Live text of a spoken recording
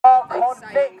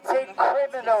convicted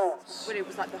criminals. Well, it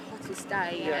was like the hottest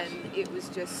day, and it was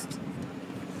just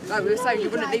like we were saying, you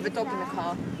wouldn't leave a dog in the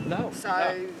car. No. So.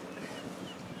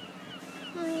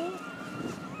 No.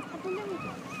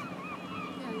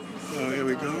 Oh, here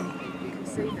we go. You can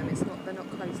see them. It's not. They're not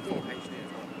closed in.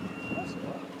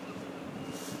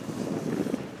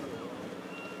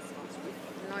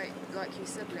 Like you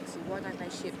said, Lexi, why don't they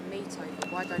ship meat over?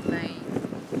 Why don't they,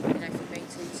 for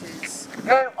meat eaters?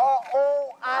 You are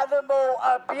all animal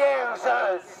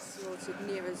abusers! Slaughtered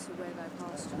nearer to where their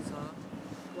pastures are.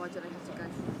 Why do they have to go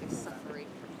through this suffering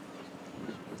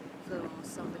for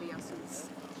somebody else's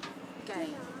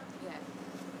gain? Yeah.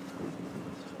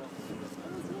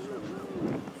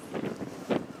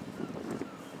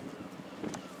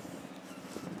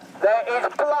 There is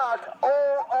blood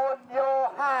all on your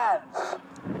hands.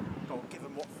 Don't give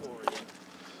them what for, Ian.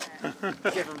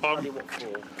 Give them bloody what for. Do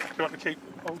you want to keep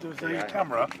hold of the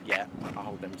camera? Yeah, I'll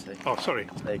hold them too. Oh, sorry.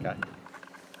 There you go.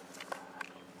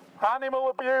 Animal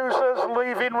abusers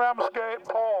leaving Ramsgate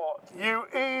port. You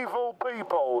evil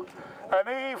people. An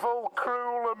evil,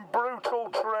 cruel and brutal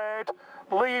trade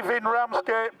leaving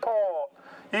Ramsgate port.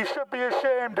 You should be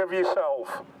ashamed of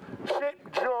yourself.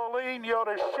 Ship Jolene, you're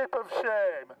a ship of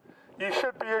shame. You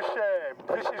should be ashamed.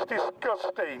 This is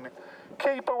disgusting.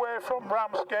 Keep away from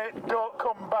Ramsgate, don't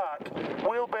come back.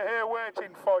 We'll be here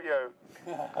waiting for you.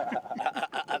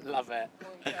 I love it.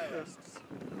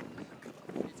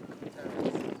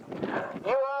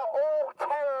 You are all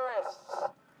terrorists.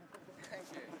 Thank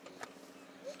you.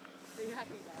 Are you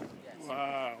happy now? Yes.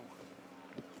 Wow.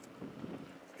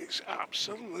 It's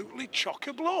absolutely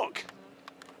chock-a-block.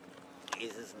 It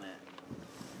is, isn't it?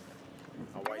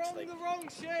 I'll wait till they... the wrong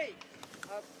sheet.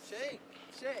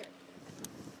 Sheet.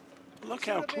 Look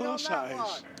how close that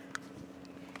is.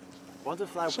 Wonder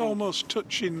if they It's almost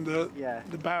touching the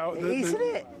bow. Isn't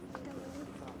it?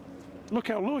 Look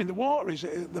how low in the water is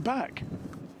it at the back.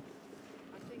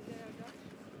 I think they are Dutch.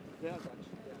 They are Dutch.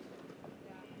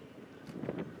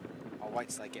 I'll wait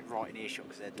till they get right in earshot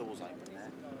because their door's open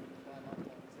there.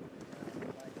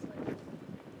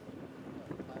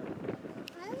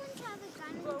 I want to have a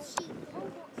gun and shoot. Paul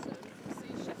Watson from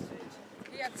Sea Shepherd,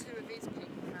 he had two of his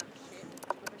people around the ship.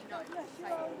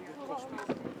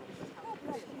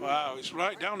 Wow, it's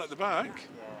right down at the back.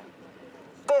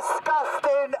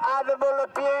 Disgusting animal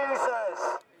abusers.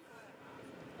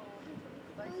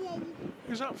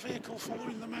 Is that vehicle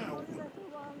following them out?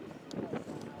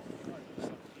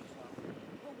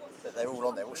 They're all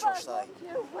on there, what should I say?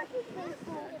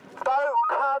 Don't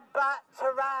come back to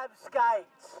Ramsgate.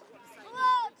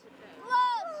 Blood!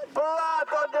 Blood! Blood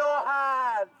on your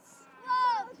hands.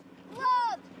 Blood!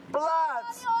 Blood! Blood.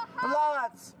 On your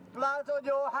hands. Blood on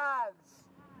your hands.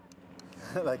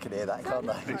 They can hear that, can't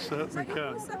they? They certainly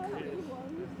can.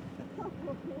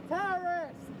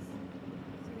 Terrorists.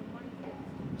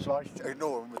 Shall I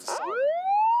ignore them with the sign?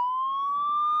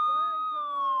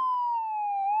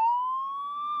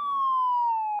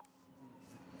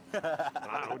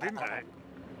 Wow, didn't they?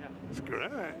 It's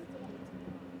great.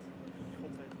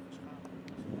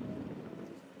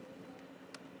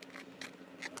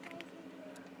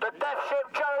 The death ship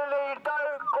Jolene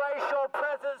don't grace your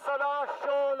presence on our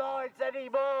shorelines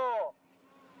anymore.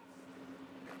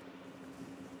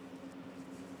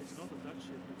 It's not a Dutch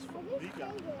ship, it's from Riga.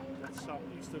 That's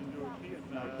southeastern European.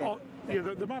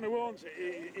 The man who owns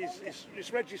it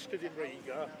is registered in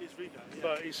Riga. It's Riga, yeah.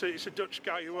 But it's a Dutch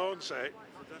guy who owns it.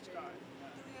 It's a Dutch guy. Do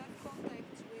we have contact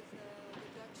with the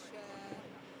Dutch?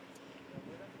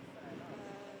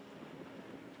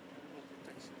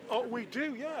 Oh, we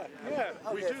do, yeah,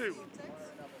 we do.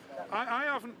 I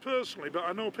haven't personally, but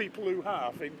I know people who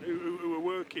have, who are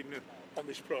working on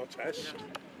this protest.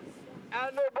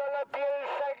 Animal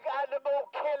abusing animal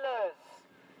killers.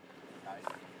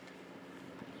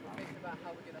 Thinking about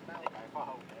how we're going to melt it. If I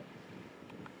hold it.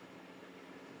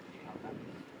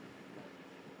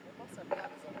 There must have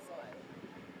ladders on the side.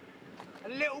 A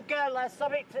little girl has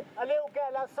something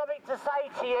to say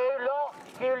to you lot,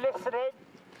 if you're listening.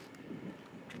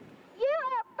 You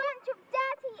are a bunch of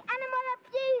dirty animal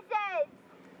abusers!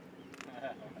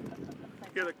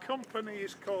 Yeah, the company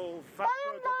is called Vaca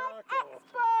Online Tobacco.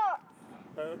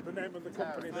 exports! The name of the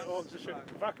company that owns the ship.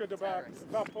 Vaca Tobacco.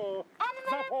 Animal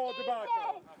Vapor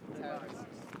Tobacco. Terrorists.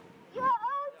 You are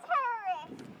all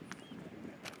terrorists!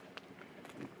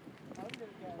 I'm going to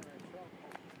get her in trouble.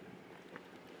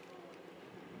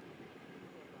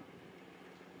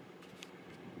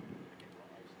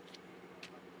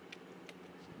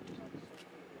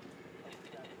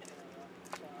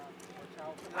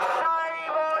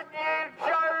 Shame on you,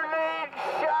 Jolene,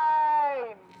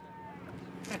 shame!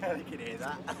 They can hear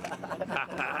that.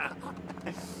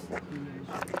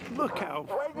 Look how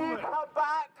When you come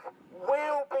back,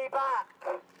 we'll be back.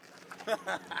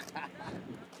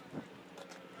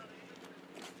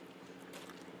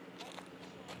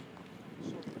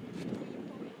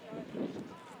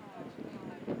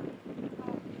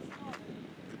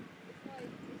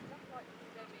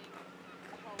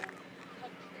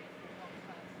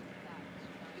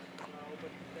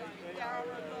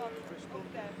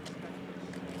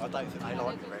 I don't think they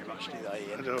like me very much, do they,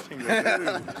 Ian? I don't think they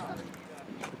do.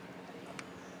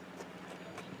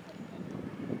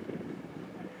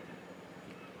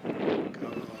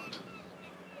 God.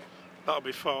 That'll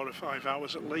be 4 or 5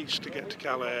 hours at least to get to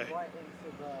Calais.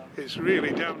 It's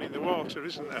really down in the water,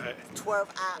 isn't it? 12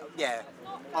 hours, yeah.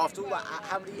 After all that,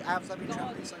 how many hours have you been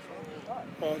travelling so far?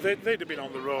 Oh, they'd have been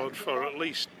on the road for at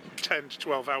least 10 to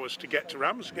 12 hours to get to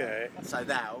Ramsgate. So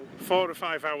now, 4 or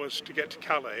 5 hours to get to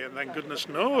Calais, and then goodness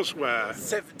knows where.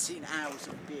 17 hours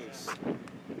of abuse.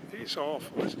 It's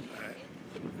awful, isn't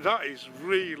it? That is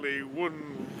really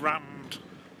one rammed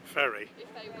ferry.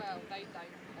 If they will, they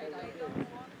don't.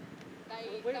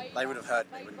 They would have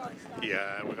heard me, wouldn't they?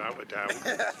 Yeah, without a doubt.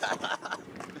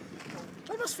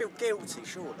 They must feel guilty,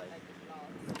 surely.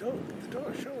 They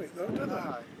don't show it though, do they?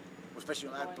 Well, especially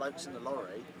when they had blokes in the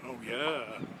lorry. Oh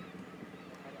yeah.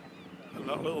 And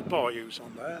that little boy who's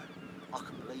on there. I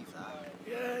can believe that.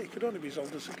 Yeah, he could only be as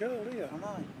old as a girl, here. I know.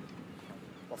 Well,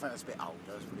 I think that's a bit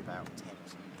older, it's probably about 10 or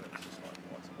something. But it's just like,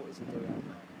 what is he doing out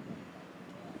there?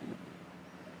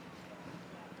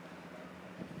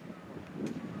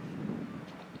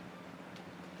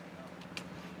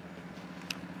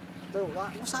 Bill,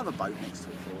 what's that other boat next to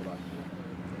it for, though?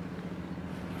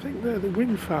 I think they're the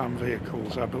wind farm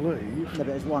vehicles, I believe. No, but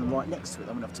there's one right next to it,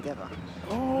 they went off together.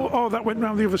 Oh, that went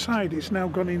round the other side. It's now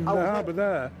gone in the harbour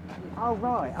there. Oh,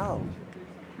 right, oh.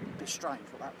 A bit strange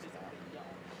what that was about.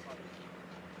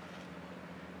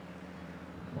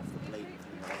 Off the bleeding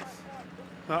thing.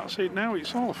 That's it now,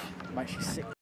 it's off. Makes you sick.